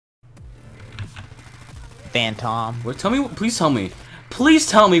Phantom. What? Tell me. Please tell me. Please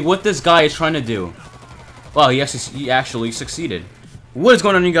tell me what this guy is trying to do. Wow, he actually succeeded. What is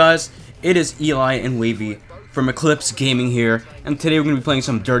going on, you guys? It is Eli and Wavy from Eclipse Gaming here, and today we're gonna be playing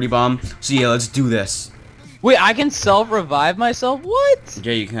some Dirty Bomb. So yeah, let's do this. Wait, I can self-revive myself? What?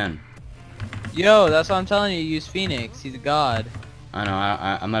 Yeah, you can. Yo, that's what I'm telling you. Use Phoenix. He's a god. I know.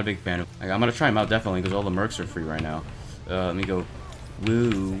 I'm not a big fan of. Like, I'm gonna try him out definitely because all the mercs are free right now. Let me go.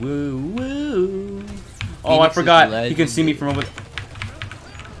 Woo, woo, woo. Oh, I forgot. He can see me from over.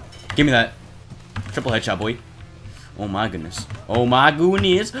 Give me that triple headshot, boy. Oh my goodness. Oh my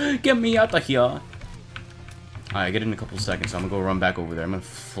goodness. Get me out of here. Alright, get in a couple of seconds. So I'm gonna go run back over there. I'm gonna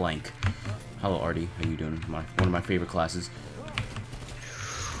flank. Hello, Artie. How you doing? One of my favorite classes.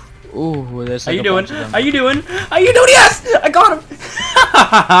 Ooh, there's How like you doing? How you doing? How you doing? Yes! I got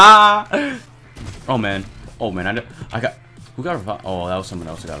him! Oh man. Oh man. I got. Who got revived? Oh, that was someone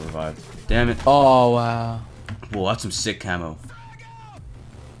else who got revived. Damn it. Oh, wow. Whoa, that's some sick camo.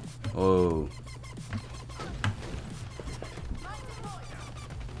 Oh.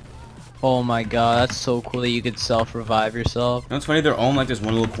 Oh my god, that's so cool that you could self-revive yourself. You know, it's funny, they're all in like this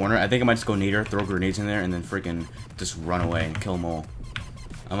one little corner. I think I might just go nader, throw grenades in there, and then freaking just run away and kill them all.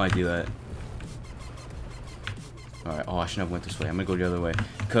 I might do that. Alright, oh, I shouldn't have went this way. I'm gonna go the other way.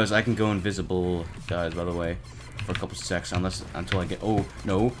 Because I can go invisible, guys, by the way, for a couple seconds, until I get. Oh,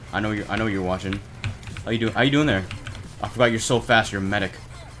 no. I know you're watching. How you doing there? I forgot you're so fast, you're a medic.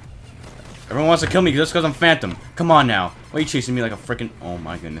 Everyone wants to kill me just because I'm Phantom. Come on now. Why are you chasing me like a freaking... Oh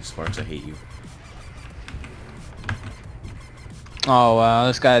my goodness, Sparks, I hate you. Oh wow,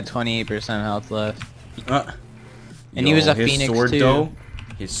 this guy had 28% health left. And he was a Phoenix sword, too. Though,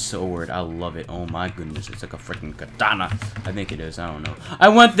 his sword, I love it. Oh my goodness, it's like a freaking katana. I think it is. I don't know. I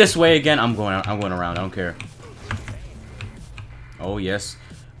went this way again. I'm going around. I don't care. Oh yes.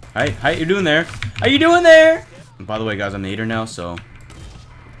 Hi, how you doing there? How you doing there? And by the way, guys, I'm Nader now, so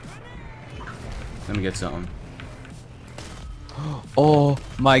let me get something. Oh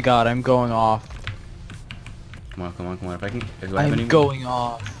my god, I'm going off. Come on, come on, come on. If I can, I'm going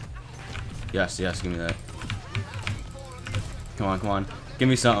off. Yes, yes, give me that. Come on, come on. Give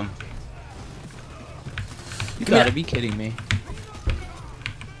me something. You gotta be kidding me.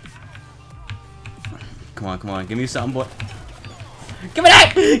 Come on, come on. Give me something, boy. Give me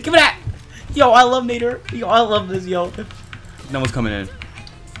that! Give me that! Yo, I love Nader. Yo, I love this, yo. No one's coming in.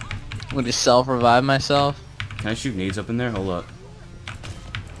 I'm gonna self-revive myself. Can I shoot nades up in there? Hold up.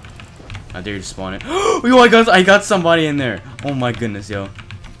 I dare you to spawn it. Yo, I got somebody in there. Oh my goodness, yo.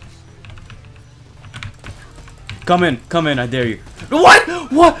 Come in, I dare you.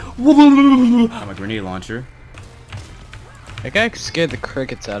 What? What? I'm a grenade launcher. That guy scared the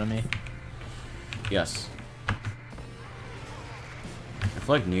crickets out of me. Yes. I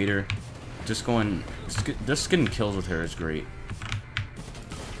feel like Nader, just getting kills with her is great.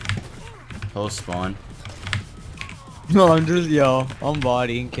 Hello, spawn. No, I'm just, I'm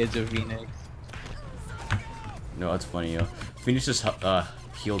bodying kids with Phoenix. No, that's funny, yo. Phoenix just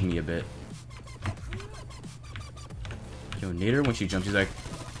healed me a bit. Yo, Nader, when she jumps, she's like,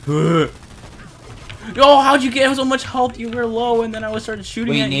 yo, how'd you get so much health? You were low, and then I started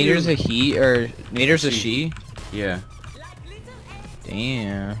shooting at you. Nader's a he, or Nader's a she? Yeah.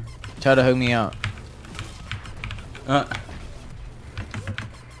 Damn. Try to hook me out. Try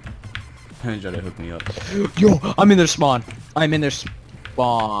to hook me up. Yo, I'm in their spawn. I'm in their spawn.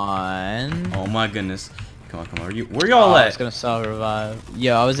 Oh my goodness. Come on, come on. Where y'all at? I was gonna self-revive.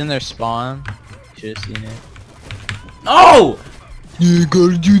 Yo, I was in their spawn. Should've seen it. No! You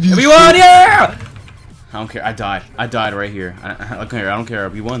gotta do this. Everyone here! I don't care. I died. I died right here. I don't care. I don't care.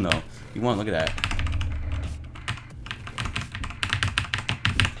 We won though. We won. Look at that.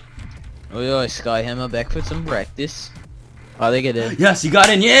 Oh yo, I sky him back for some practice. Oh, they get it. Yes, you got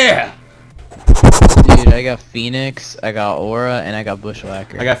in. Yeah. Dude, I got Phoenix, I got Aura, and I got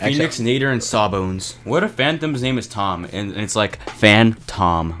Bushwhacker. I got Phoenix, Nader, and Sawbones. What if Phantom's name is Tom and it's like Fan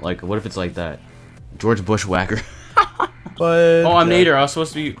Tom? Like, what if it's like that? George Bushwhacker. Oh, I'm Nader. I was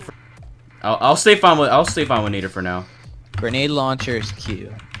supposed to be. I'll stay fine with Nader for now. Grenade launcher is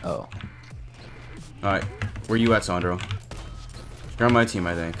Q. Oh. All right, where you at, Sandro? You're on my team,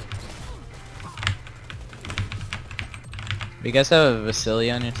 I think. Do you guys have a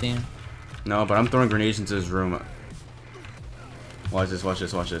Vasily on your team? No, but I'm throwing grenades into his room. Watch this, watch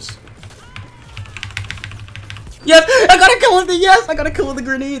this, watch this. Yes! I got a kill with it! Yes! I got a kill with the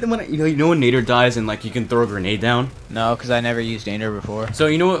grenade! And when you know when Nader dies and like you can throw a grenade down? No, because I never used Nader before. So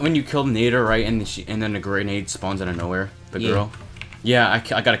you know what, when you kill Nader, right, and then the grenade spawns out of nowhere? The girl? Yeah,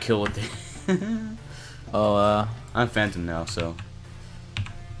 I got a kill with it. Oh, I'm Phantom now, so.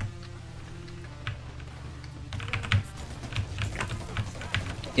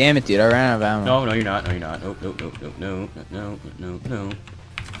 Damn it, dude! I ran out of ammo. No, no, you're not. No, you're not. Nope, nope, nope, nope, no, no, no, no, no.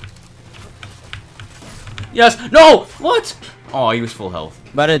 Yes! No! What? Oh, he was full health.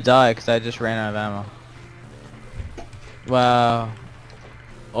 About to die because I just ran out of ammo. Wow.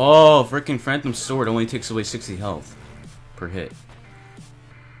 Oh, freaking Phantom Sword only takes away 60 health per hit.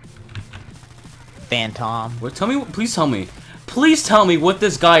 Phantom. What? Tell me. Please tell me. Please tell me what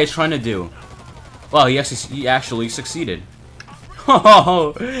this guy is trying to do. Wow, he actually succeeded.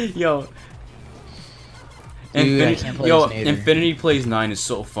 Oh, yo. Dude, I can't play Infinity Plays 9 is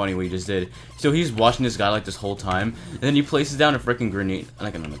so funny what he just did. So he's watching this guy like this whole time, and then he places down a freaking grenade,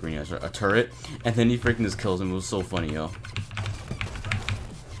 like not a grenade, sorry, a turret, and then he freaking just kills him. It was so funny, yo.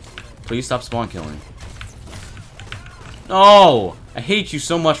 Please stop spawn killing. No! I hate you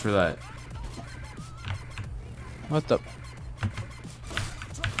so much for that. What the?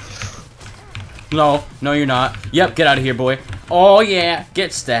 No, no you're not. Yep, get out of here, boy. Oh yeah,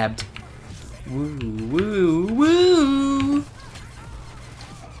 get stabbed. Woo, woo, woo.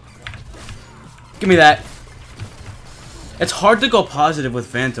 Give me that. It's hard to go positive with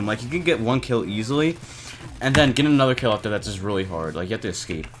Phantom. Like, you can get one kill easily, and then get another kill after that's just really hard. Like, you have to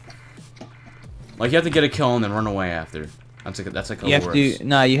escape. Like, you have to get a kill and then run away after. That's like a you have to,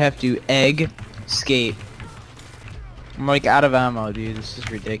 no, you have to egg, escape. I'm like out of ammo, dude. This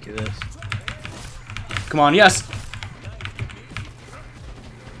is ridiculous. Come on, yes!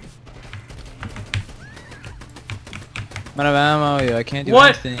 I'm out of ammo, yo. I can't do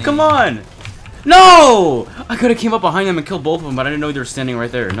what? anything. Come on! No! I could have came up behind them and killed both of them, but I didn't know they were standing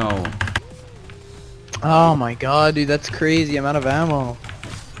right there. No. Oh my god, dude. That's crazy. I'm out of ammo.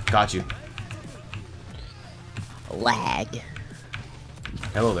 Got you. Lag.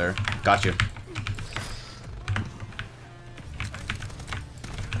 Hello there. Got you.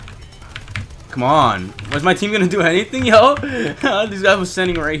 Come on. Was my team gonna do anything, yo? These guys was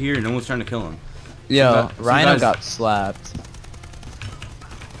standing right here. No one's trying to kill him. Yo, Rhino got slapped.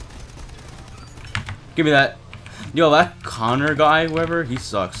 Give me that. Yo, that Connor guy, whoever, he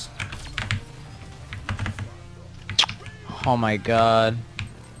sucks. Oh my god.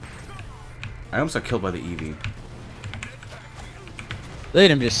 I almost got killed by the Eevee. Look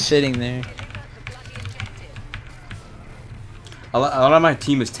at him just sitting there. A lot of my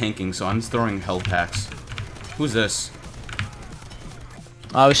team is tanking, so I'm just throwing health packs. Who's this?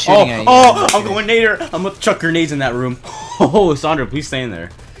 I was shooting at you. Oh, I'm going nader. I'm gonna chuck grenades in that room. Oh, Sandra, please stay in there.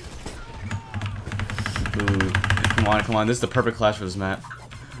 Ooh. Come on, come on. This is the perfect clash for this map.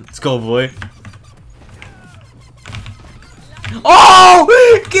 Let's go, boy.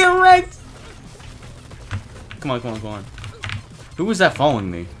 Oh! Get wrecked! Come on, come on, come on. Who was that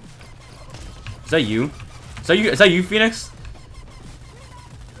following me? Is that you? Is that you? Is that you, Phoenix?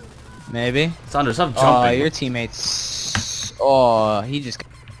 Maybe. Sandra, stop jumping. Oh, your teammates. Oh, he just.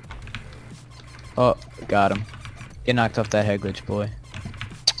 Oh, got him. Get knocked off that head glitch, boy.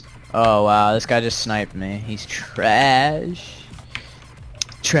 Oh wow, this guy just sniped me. He's trash.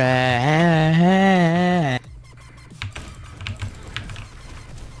 Trash.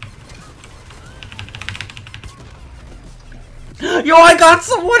 Yo, I got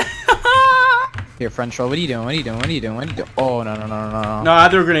someone! Here, French roll. What are you doing? What are you doing? What are you doing? What are you doing? Oh, no, no, no, no, no. No, I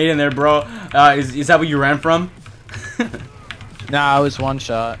threw a grenade in there, bro. Is that what you ran from? Nah, it was one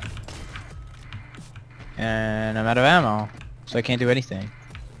shot. And I'm out of ammo. So I can't do anything.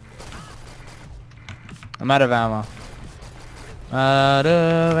 I'm out of ammo. Out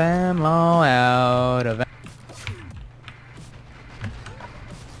of ammo, out of ammo.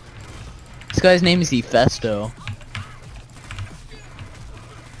 This guy's name is Hefesto.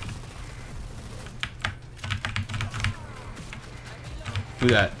 Who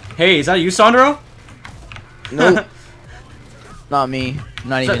that? Hey, is that you, Sandro? Nope. Not me.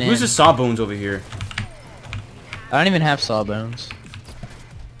 Not even Who's the Sawbones over here? I don't even have sawbones.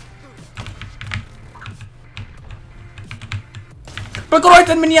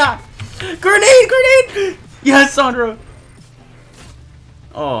 Grenade! Grenade! Yes, Sandro!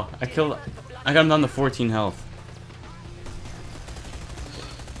 Oh, I got him down to 14 health.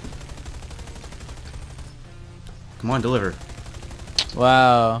 Come on, deliver.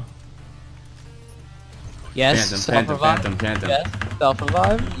 Wow. Yes, Phantom. Yes,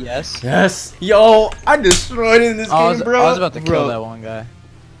 self-revive. Yes. Yes. Yo, I destroyed in this game, bro. I was about to kill that one guy.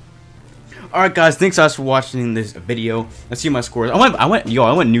 Alright guys, thanks guys for watching this video. Let's see my scores. I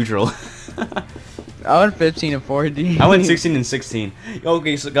went neutral. I went 15 and 14. I went 16 and 16.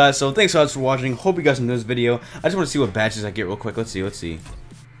 Okay, so guys, thanks guys for watching. Hope you guys enjoyed this video. I just want to see what badges I get real quick. Let's see.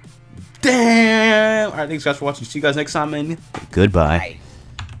 Damn! Alright, thanks guys for watching. See you guys next time, and goodbye.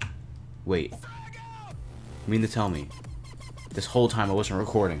 Wait. You mean to tell me This whole time I wasn't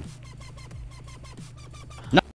recording.